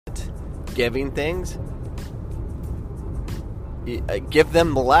giving things, give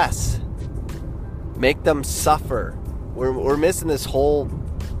them less. Make them suffer. We're missing this whole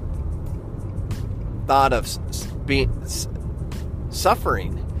thought of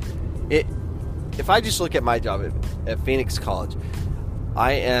suffering. If I just look at my job at Phoenix College,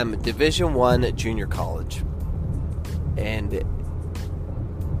 I am Division I junior college. And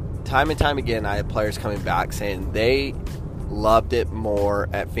time and time again, I have players coming back saying they loved it more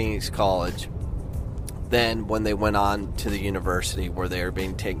at Phoenix College than when they went on to the university where they were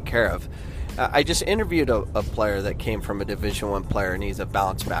being taken care of. I just interviewed a player that came from a Division I player, and he's a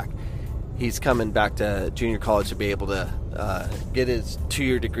bounce back. He's coming back to junior college to be able to get his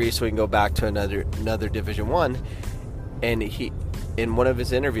 2-year degree so he can go back to another Division I. And he, in one of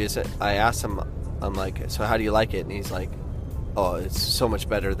his interviews, I asked him, I'm like, so how do you like it? And he's like, oh, it's so much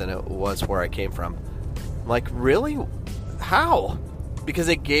better than it was where I came from. I'm like, really? How? Because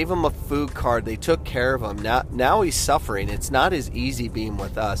they gave him a food card. They took care of him. Now he's suffering. It's not as easy being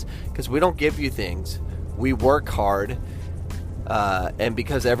with us because we don't give you things. We work hard. And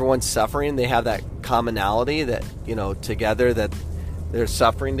because everyone's suffering, they have that commonality that, together, that they're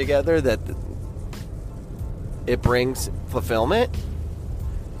suffering together, that it brings fulfillment.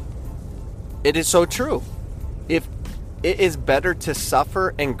 It is so true. If it is better to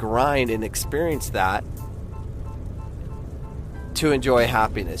suffer and grind and experience that to enjoy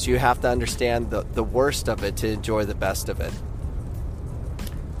happiness. You have to understand the worst of it to enjoy the best of it.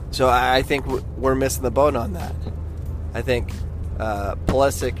 So I think we're missing the boat on that. I think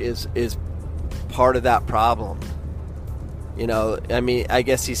Pulisic is part of that problem. I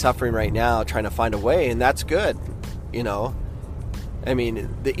guess he's suffering right now trying to find a way, and that's good. The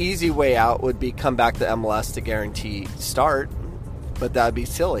easy way out would be come back to MLS to guarantee start, but that would be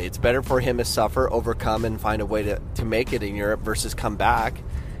silly. It's better for him to suffer, overcome, and find a way to make it in Europe versus come back.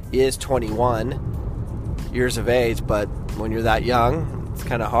 He is 21 years of age, but when you're that young, it's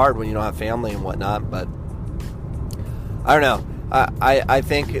kind of hard when you don't have family and whatnot. But I don't know. I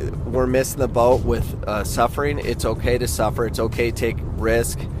think we're missing the boat with suffering. It's okay to suffer. It's okay to take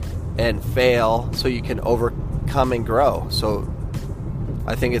risk and fail so you can overcome and grow. So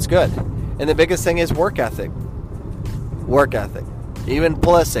I think it's good. And the biggest thing is work ethic. Work ethic. Even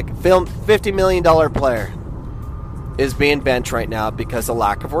Pulisic, $50 million player, is being benched right now because of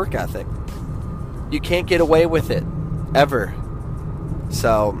lack of work ethic. You can't get away with it, ever.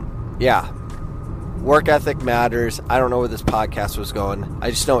 So, yeah. Work ethic matters. I don't know where this podcast was going.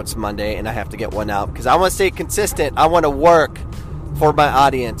 I just know it's Monday and I have to get one out because I want to stay consistent. I want to work for my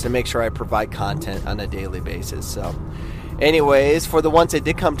audience and make sure I provide content on a daily basis. So, anyways, for the ones that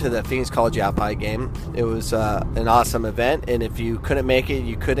did come to the Phoenix College Yapai game, it was an awesome event. And if you couldn't make it,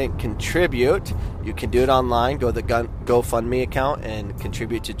 you couldn't contribute, you can do it online. Go to the GoFundMe account and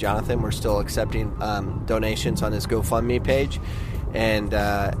contribute to Jonathan. We're still accepting donations on his GoFundMe page. And,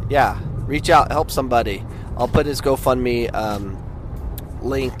 reach out, help somebody. I'll put his GoFundMe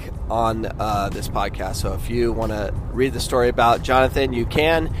link on this podcast. So if you want to read the story about Jonathan, you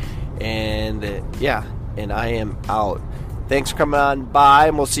can. And, and I am out. Thanks for coming on by,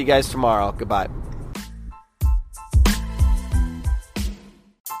 and we'll see you guys tomorrow. Goodbye.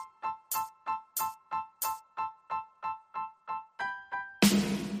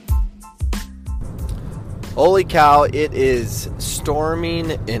 Holy cow, it is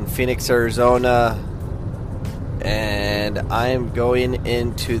storming in Phoenix, Arizona, and I am going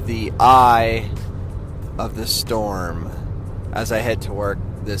into the eye of the storm as I head to work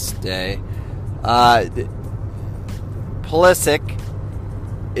this day. Pulisic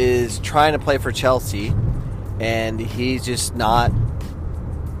is trying to play for Chelsea, and he's just not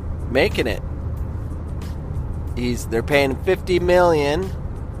making it. They're paying $50 million.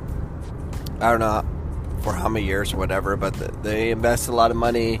 I don't know for how many years or whatever, but they invest a lot of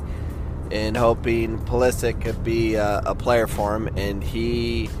money in hoping Pulisic could be a player for him, and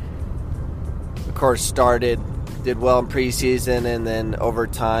he, of course, did well in preseason, and then over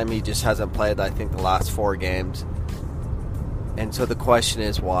time he just hasn't played, I think, the last 4 games. And so the question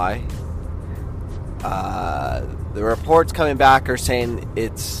is why? The reports coming back are saying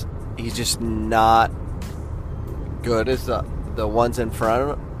he's just not good as the ones in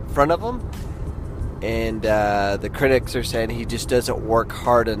front of him. And the critics are saying he just doesn't work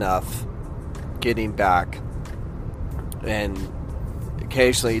hard enough getting back. And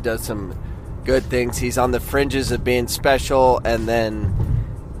occasionally he does some good things. He's on the fringes of being special, and then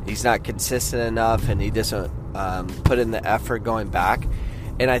he's not consistent enough, and he doesn't put in the effort going back.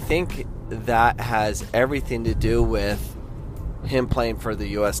 And I think that has everything to do with him playing for the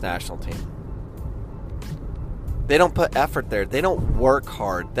U.S. national team. They don't put effort there. They don't work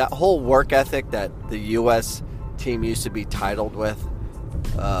hard. That whole work ethic that the U.S. team used to be titled with,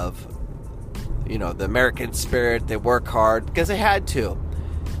 of, the American spirit, they work hard because they had to.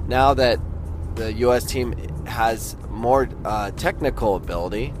 Now that the U.S. team has more technical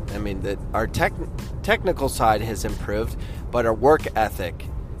ability, I mean, that our technical side has improved, but our work ethic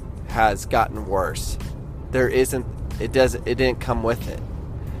has gotten worse. It didn't come with it.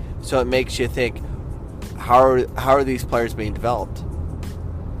 So it makes you think, how are these players being developed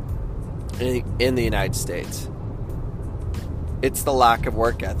in the United States? It's the lack of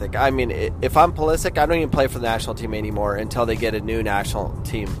work ethic. I mean, if I'm Pulisic, I don't even play for the national team anymore until they get a new national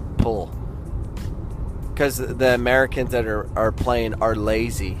team pool. Because the Americans that are playing are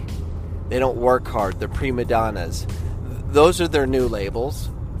lazy. They don't work hard. They're prima donnas. Those are their new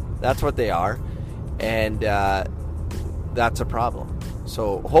labels. That's what they are. And that's a problem.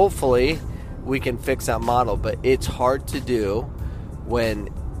 So hopefully we can fix that model. But it's hard to do when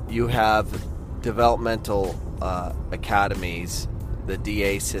you have developmental academies, the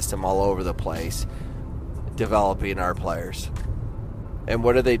DA system all over the place, developing our players. And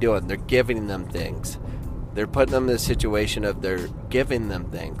what are they doing? They're giving them things. They're putting them in the situation of they're giving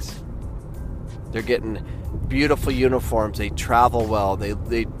them things. They're getting beautiful uniforms. They travel well.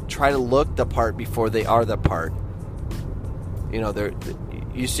 They try to look the part before they are the part.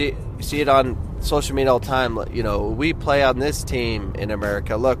 You see it on social media all the time. We play on this team in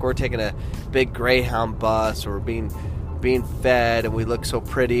America. Look, we're taking a big Greyhound bus, or being fed, and we look so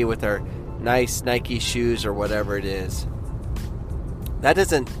pretty with our nice Nike shoes or whatever it is. That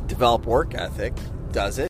doesn't develop work ethic, does it?